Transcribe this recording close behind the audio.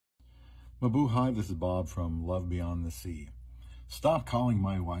Mabuhay, this is Bob from Love Beyond the Sea. Stop calling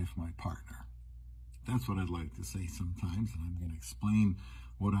my wife my partner. That's what I'd like to say sometimes, and I'm going to explain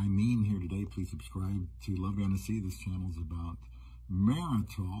what I mean here today. Please subscribe to Love Beyond the Sea. This channel is about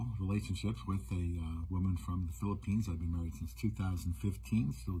marital relationships with a woman from the Philippines. I've been married since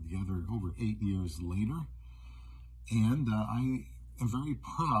 2015, still together over 8 years later. And I am very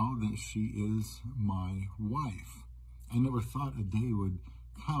proud that she is my wife. I never thought a day would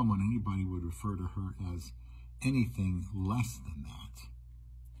come when anybody would refer to her as anything less than that.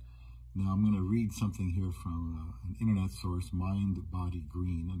 Now, I'm going to read something here from an internet source, Mind Body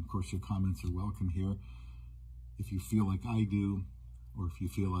Green. And of course, your comments are welcome here. If you feel like I do, or if you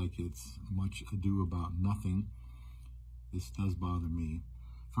feel like it's much ado about nothing, this does bother me.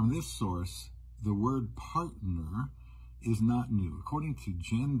 From this source, the word partner is not new. According to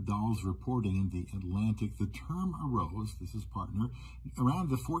Jen Dahl's reporting in The Atlantic, the term arose, this is partner, around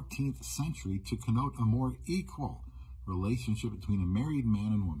the 14th century to connote a more equal relationship between a married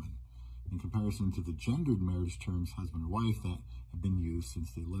man and woman, in comparison to the gendered marriage terms husband and wife that have been used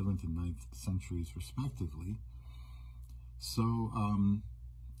since the 11th and 9th centuries respectively. So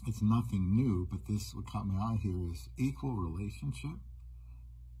it's nothing new, but this, what caught my eye here is equal relationship.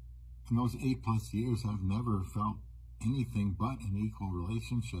 In those 8+ years, I've never felt anything but an equal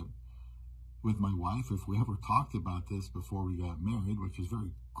relationship with my wife. If we ever talked about this before we got married, which is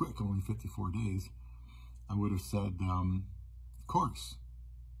very quick, only 54 days, I would have said, of course,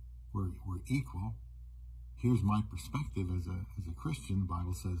 we're equal. Here's my perspective as a Christian. The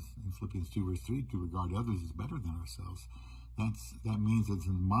Bible says in Philippians 2 verse 3 to regard others as better than ourselves. That means it's a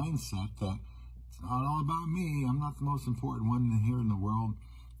mindset that it's not all about me. I'm not the most important one here in the world.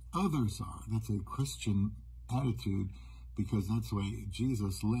 Others are. That's a Christian attitude, because that's the way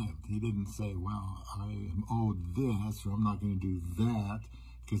Jesus lived. He didn't say, well, I am owed this, or I'm not going to do that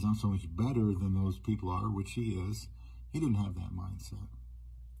because I'm so much better than those people are, which he is. He didn't have that mindset.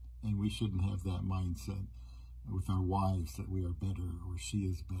 And we shouldn't have that mindset with our wives, that we are better or she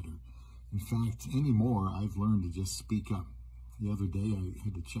is better. In fact, anymore, I've learned to just speak up. The other day, I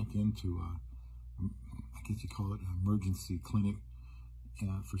had to check into, I guess you call it an emergency clinic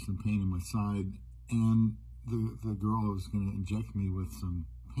for some pain in my side. And the girl who was going to inject me with some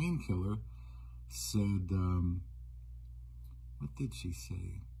painkiller said, what did she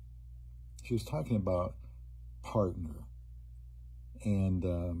say? She was talking about partner and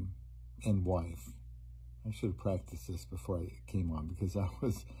wife. I should have practiced this before I came on, because I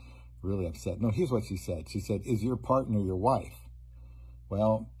was really upset. No, here's what she said. She said, is your partner your wife?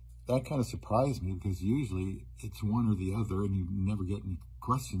 Well, that kind of surprised me, because usually it's one or the other and you never get any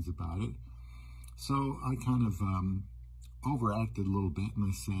questions about it. So I kind of overacted a little bit, and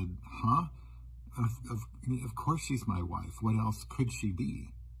I said, huh? Of course she's my wife. What else could she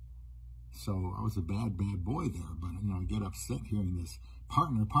be? So I was a bad boy there, but I get upset hearing this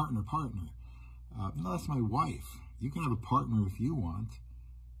partner. No, that's my wife. You can have a partner if you want.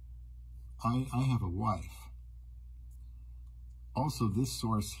 I have a wife. Also, this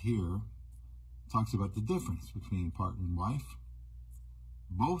source here talks about the difference between partner and wife.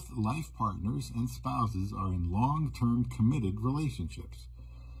 Both life partners and spouses are in long-term committed relationships.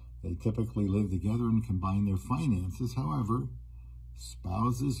 They typically live together and combine their finances. However,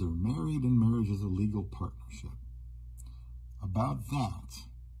 spouses are married, and marriage is a legal partnership. About that,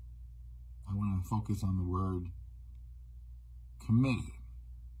 I want to focus on the word committed.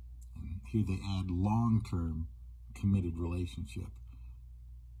 And here they add long-term committed relationship.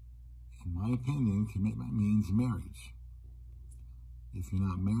 In my opinion, commitment means marriage. If you're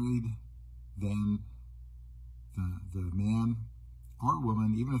not married, then the man or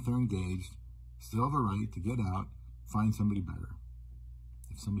woman, even if they're engaged, still have the right to get out, find somebody better.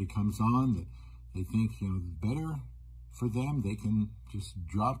 If somebody comes on that they think is better for them, they can just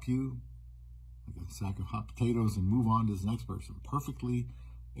drop you like a sack of hot potatoes and move on to the next person. Perfectly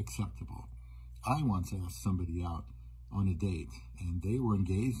acceptable. I once asked somebody out on a date, and they were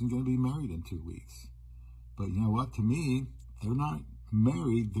engaged and going to be married in 2 weeks. But you know what? To me, they're not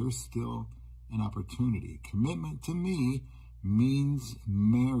married. There's still an opportunity. Commitment to me means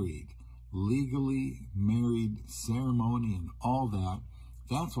married, legally married, ceremony and all that.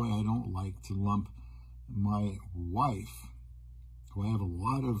 That's why I don't like to lump my wife, who I have a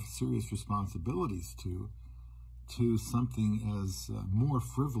lot of serious responsibilities to something as more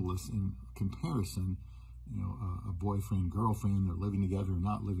frivolous in comparison. A boyfriend, girlfriend, they're living together or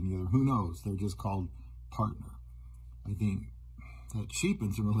not living together. Who knows? They're just called partner. I think that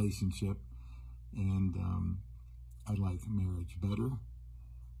cheapens a relationship, and I like marriage better.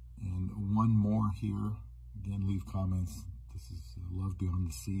 And one more here. Again, leave comments. This is Love Beyond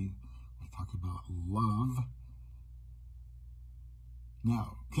the Sea. talk about love.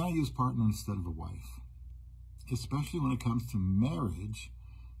 Now, can I use partner instead of a wife? Especially when it comes to marriage,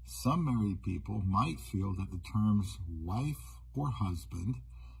 some married people might feel that the terms wife or husband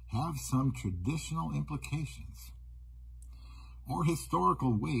have some traditional implications or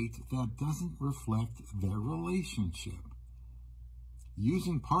historical weight that doesn't reflect their relationship.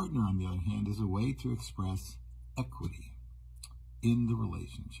 Using partner, on the other hand, is a way to express equity in the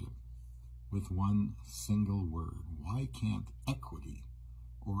relationship with one single word. Why can't equity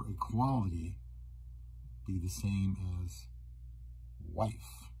or equality be the same as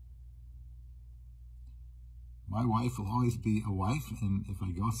wife? My wife will always be a wife, and if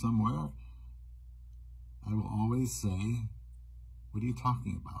I go somewhere, I will always say, what are you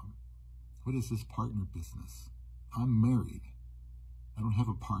talking about? What is this partner business? I'm married. I don't have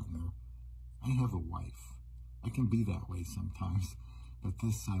a partner. I have a wife. I can be that way sometimes, but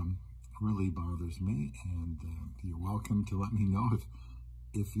this really bothers me, and you're welcome to let me know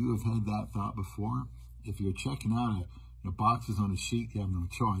if you have had that thought before. If you're checking out boxes on a sheet, you have no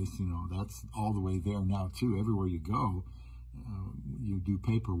choice. That's all the way there now too. Everywhere you go, you do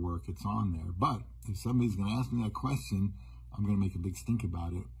paperwork, it's on there. But if somebody's going to ask me that question, I'm going to make a big stink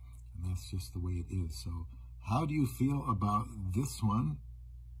about it, and that's just the way it is. So how do you feel about this one,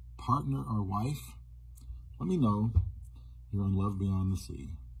 partner or wife? Let me know. You're on Love Beyond the Sea.